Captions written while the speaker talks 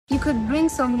you could bring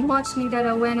some much needed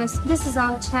awareness. This is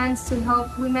our chance to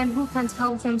help women who can't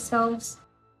help themselves.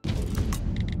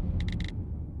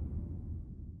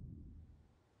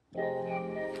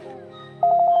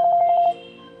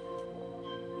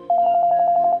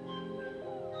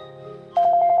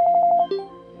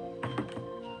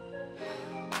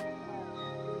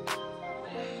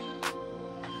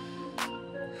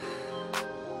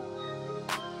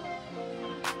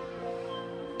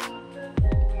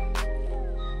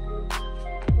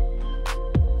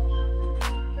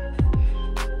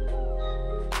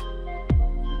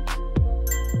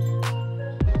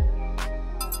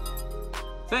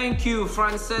 Thank you,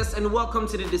 Frances, and welcome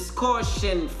to the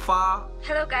discussion, Fa.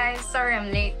 Hello, guys. Sorry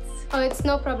I'm late. Oh, it's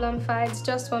no problem, Fa. It's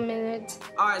just 1 minute.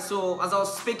 All right, so as I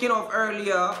was speaking of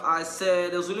earlier, I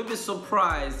said I was a little bit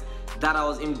surprised that I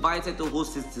was invited to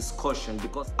host this discussion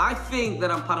because I think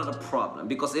that I'm part of the problem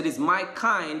because it is my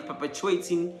kind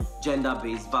perpetuating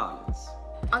gender-based violence.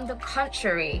 On the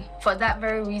contrary, for that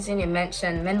very reason you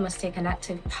mentioned, men must take an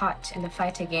active part in the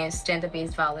fight against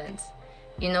gender-based violence.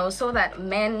 You know, so that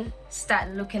men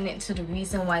start looking into the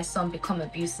reason why some become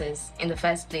abusers in the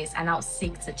first place and now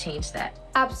seek to change that.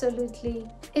 Absolutely.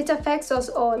 It affects us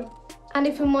all. And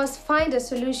if we must find a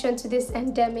solution to this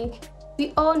endemic,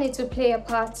 we all need to play a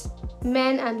part,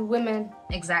 men and women.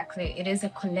 Exactly. It is a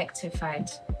collective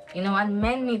fight. You know, and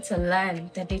men need to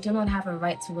learn that they do not have a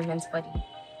right to women's body.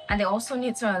 And they also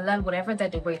need to unlearn whatever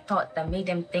that they were taught that made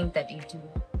them think that they do.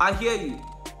 I hear you.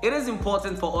 It is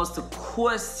important for us to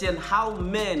question how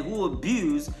men who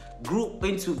abuse grew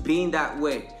into being that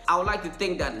way. I would like to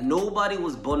think that nobody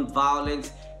was born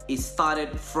violent. It started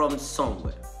from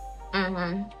somewhere.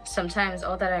 Sometimes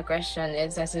all that aggression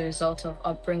is as a result of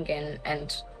upbringing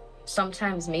and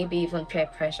sometimes maybe even peer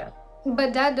pressure.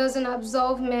 But that doesn't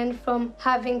absolve men from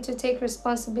having to take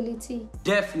responsibility.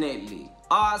 Definitely.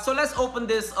 So let's open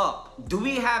this up. Do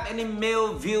we have any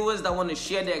male viewers that want to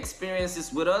share their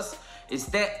experiences with us? Is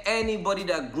there anybody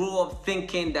that grew up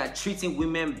thinking that treating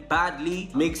women badly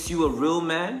makes you a real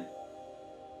man?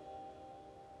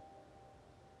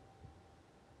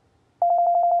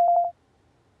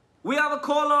 We have a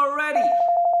caller already.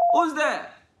 Who's there?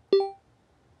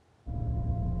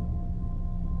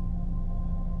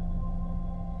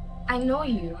 I know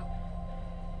you.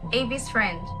 Avi's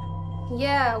friend.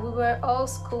 Yeah, we were all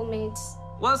schoolmates.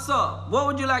 What's up? What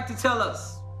would you like to tell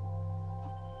us?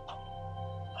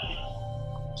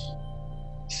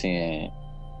 See,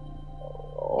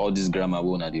 all this grammar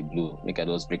we the blue, make I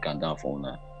just break them down for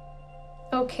una.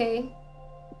 Okay.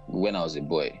 When I was a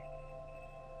boy,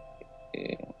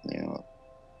 you know,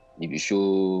 if you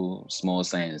show small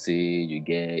signs, say you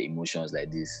get emotions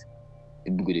like this,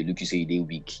 people go they look you say they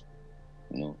weak,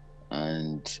 you know.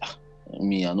 And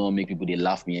me, I know make people they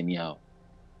laugh me anyhow.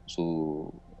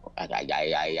 So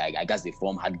I guess they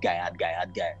form hard guy.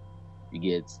 You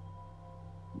get.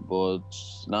 But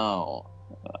now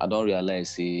I don't realize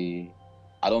say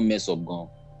I don't mess up gone.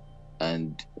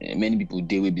 And many people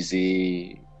they will be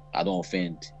say I don't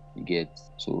offend. You get.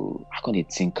 So I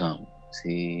can't think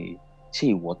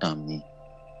say what I mean.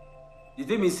 You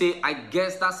think me say I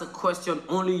guess that's a question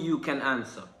only you can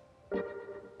answer.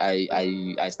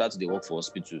 I started to work for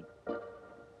hospital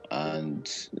and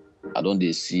I don't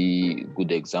see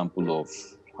good example of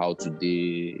how to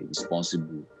be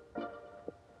responsible.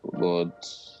 But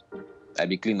I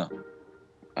be cleaner.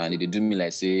 And they do me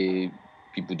like say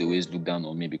people they always look down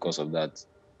on me because of that.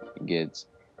 You get.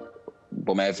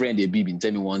 But my friend they been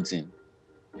tell me one thing.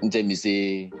 He tell me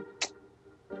say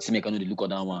make I know they look at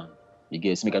that one. You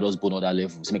get make I just burn on that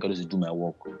level, make I just do my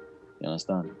work. You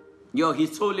understand? Yo,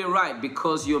 he's totally right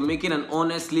because you're making an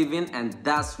honest living and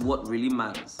that's what really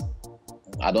matters.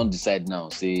 I don't decide now,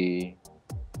 say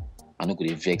I'm not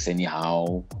gonna vex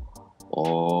anyhow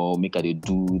or make I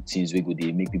do things where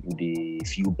they make people they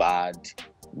feel bad,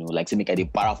 you know, like say make I they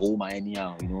para for woman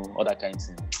anyhow, you know, all that kind of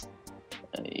thing.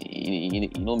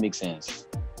 It don't make sense.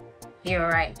 You're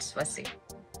right, Wasi.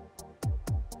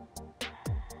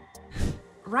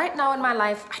 Right now in my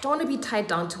life, I don't want to be tied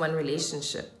down to one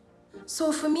relationship.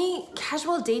 So for me,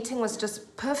 casual dating was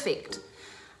just perfect.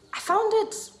 I found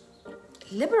it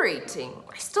liberating.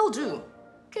 I still do.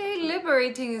 Okay,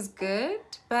 liberating is good,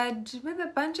 but with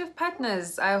a bunch of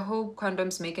partners, I hope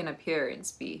condoms make an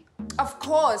appearance, B. Of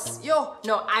course. Yo,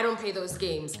 no, I don't play those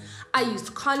games. I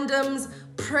used condoms,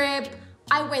 PrEP.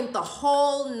 I went the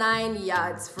whole 9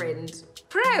 yards, friend.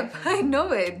 PrEP, I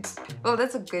know it. Well,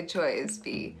 that's a good choice,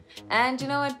 B. And you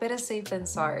know what? Better safe than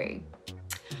sorry.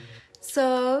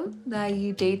 So, are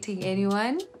you dating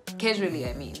anyone? Casually,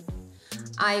 I mean.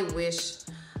 I wish.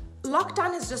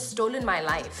 Lockdown has just stolen my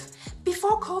life.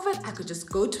 Before COVID, I could just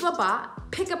go to a bar,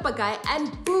 pick up a guy,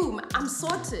 and boom, I'm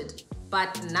sorted.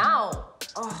 But now,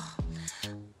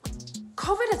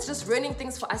 COVID is just ruining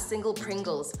things for us single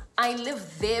Pringles. I live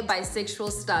there by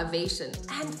sexual starvation,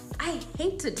 and I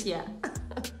hate it here.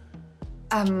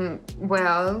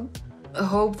 Well,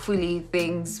 hopefully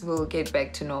things will get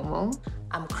back to normal.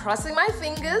 I'm crossing my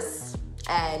fingers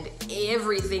and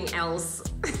everything else.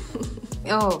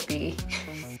 Oh, B.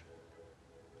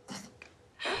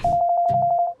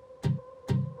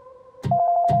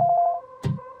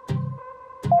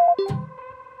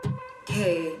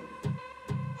 Hey.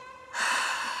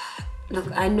 Look,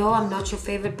 I know I'm not your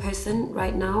favorite person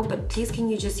right now, but please can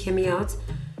you just hear me out?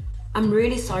 I'm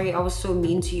really sorry I was so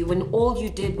mean to you when all you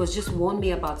did was just warn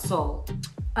me about Saul.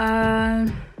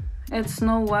 It's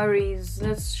no worries.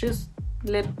 Let's just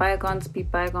let bygones be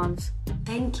bygones.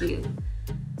 Thank you.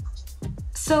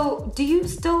 So, do you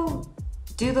still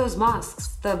do those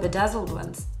masks, the bedazzled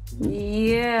ones?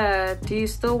 Yeah, do you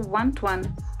still want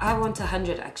one? I want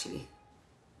 100 actually.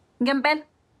 Mbali?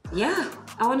 Yeah,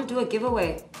 I want to do a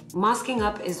giveaway. Masking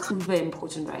up is uber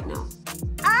important right now.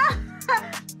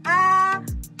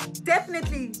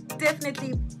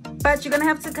 Definitely. But you're gonna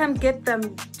have to come get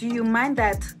them. Do you mind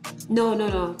that? No,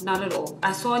 not at all.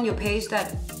 I saw on your page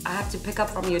that I have to pick up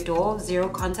from your door, 0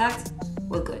 contact.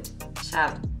 We're good.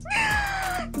 Ciao.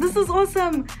 This is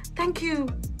awesome. Thank you.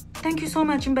 Thank you so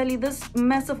much, Mbali. This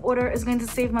massive order is going to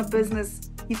save my business.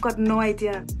 You've got no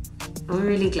idea. I'm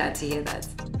really glad to hear that.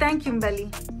 Thank you,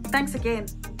 Mbali. Thanks again.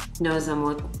 No,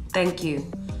 Zamo. Thank you.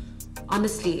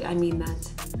 Honestly, I mean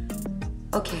that.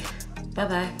 Okay.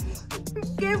 Bye-bye.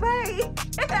 Okay, bye.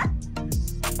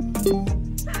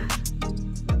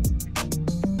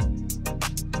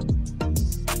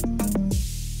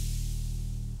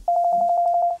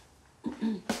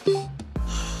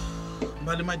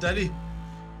 Mbali, my daddy.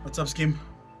 What's up, Skim?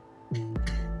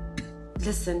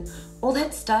 Listen, all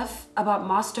that stuff about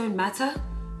Master and Matter,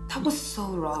 that was so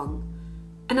wrong.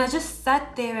 And I just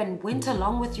sat there and went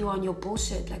along with you on your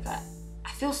bullshit. Like,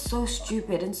 I feel so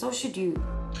stupid, and so should you.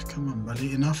 Come on,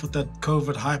 Mbali. Enough with that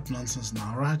COVID hype nonsense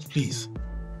now, right? Please.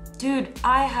 Dude,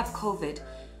 I have COVID.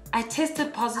 I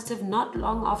tested positive not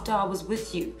long after I was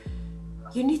with you.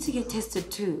 You need to get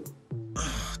tested too.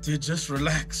 Dude, just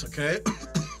relax, okay?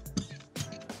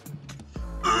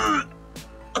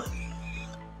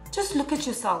 Just look at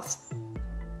yourself.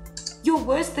 You're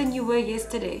worse than you were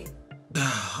yesterday.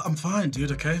 I'm fine,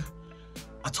 dude, okay?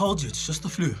 I told you, it's just the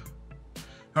flu.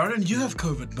 Alright, and you have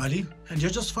COVID, buddy, and you're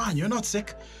just fine. You're not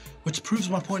sick, which proves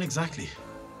my point exactly.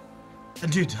 And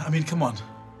dude, I mean, come on.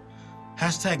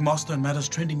 Hashtag Master and Matters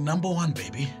trending #1,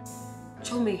 baby.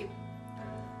 Chomi,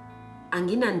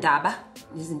 anginandaba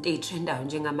izinto eyitrendayo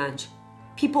njengamanje.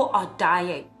 People are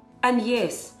dying. And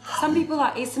yes, some people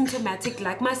are asymptomatic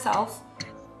like myself,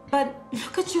 but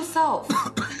look at yourself.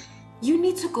 You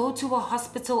need to go to a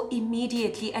hospital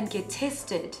immediately and get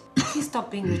tested. Please stop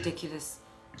being ridiculous.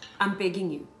 I'm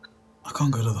begging you. I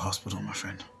can't go to the hospital, my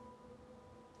friend.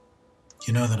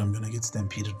 You know that I'm gonna get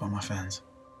stampeded by my fans.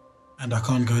 And I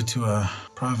can't go to a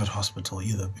private hospital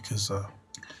either because,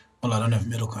 well, I don't have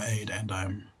medical aid and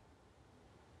I'm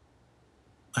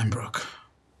broke.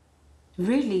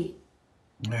 Really?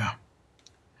 Yeah.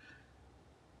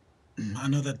 I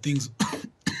know that things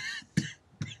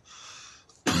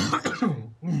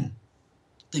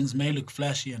things may look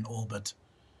flashy and all, but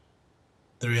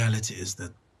the reality is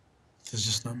that there's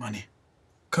just no money.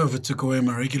 COVID took away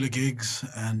my regular gigs,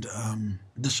 and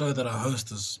the show that I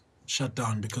host is shut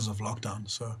down because of lockdown,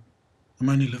 so I'm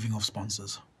only living off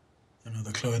sponsors. You know,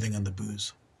 the clothing and the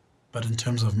booze. But in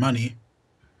terms of money,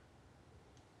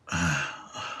 I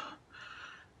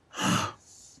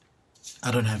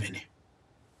don't have any.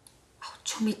 Oh,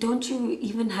 Chomi, don't you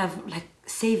even have, like,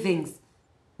 savings?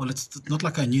 Well, it's not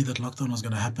like I knew that lockdown was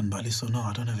going to happen, Mbali, so no,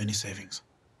 I don't have any savings.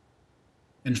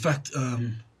 In fact,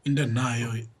 in the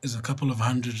nayo is a couple of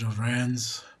hundreds of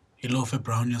rands, ilofe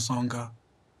brown yasonga,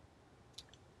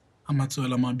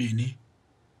 amatsuela mabini,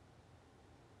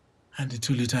 and the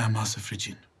 2-liter amasa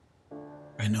fridging.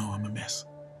 I know I'm a mess.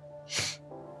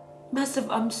 Massive,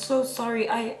 I'm so sorry.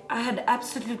 I had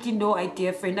absolutely no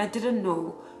idea, friend. I didn't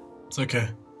know. It's okay.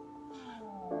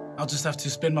 I'll just have to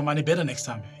spend my money better next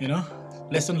time, you know?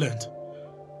 Lesson learned.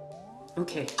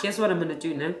 Okay, here's what I'm gonna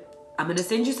do now. I'm gonna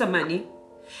send you some money,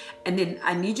 and then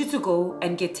I need you to go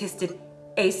and get tested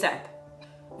ASAP,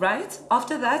 right?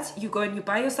 After that, you go and you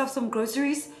buy yourself some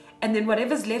groceries, and then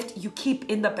whatever's left, you keep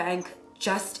in the bank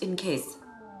just in case.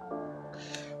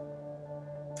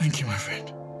 Thank you, my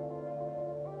friend.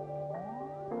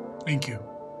 Thank you.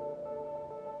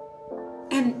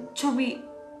 And Chomi,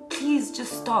 please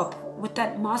just stop with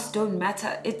that masks don't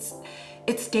matter. It's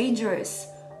dangerous.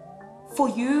 For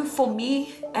you, for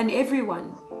me, and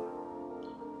everyone.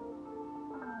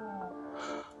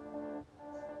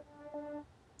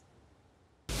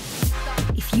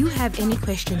 If you have any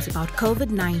questions about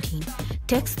COVID-19,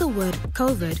 text the word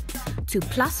COVID to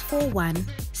 +41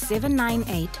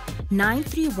 798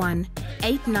 931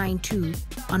 892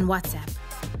 on WhatsApp.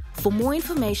 For more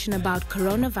information about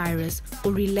coronavirus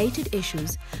or related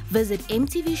issues, visit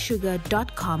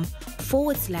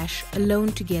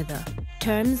mtvshuga.com/alone together.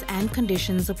 Terms and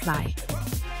conditions apply.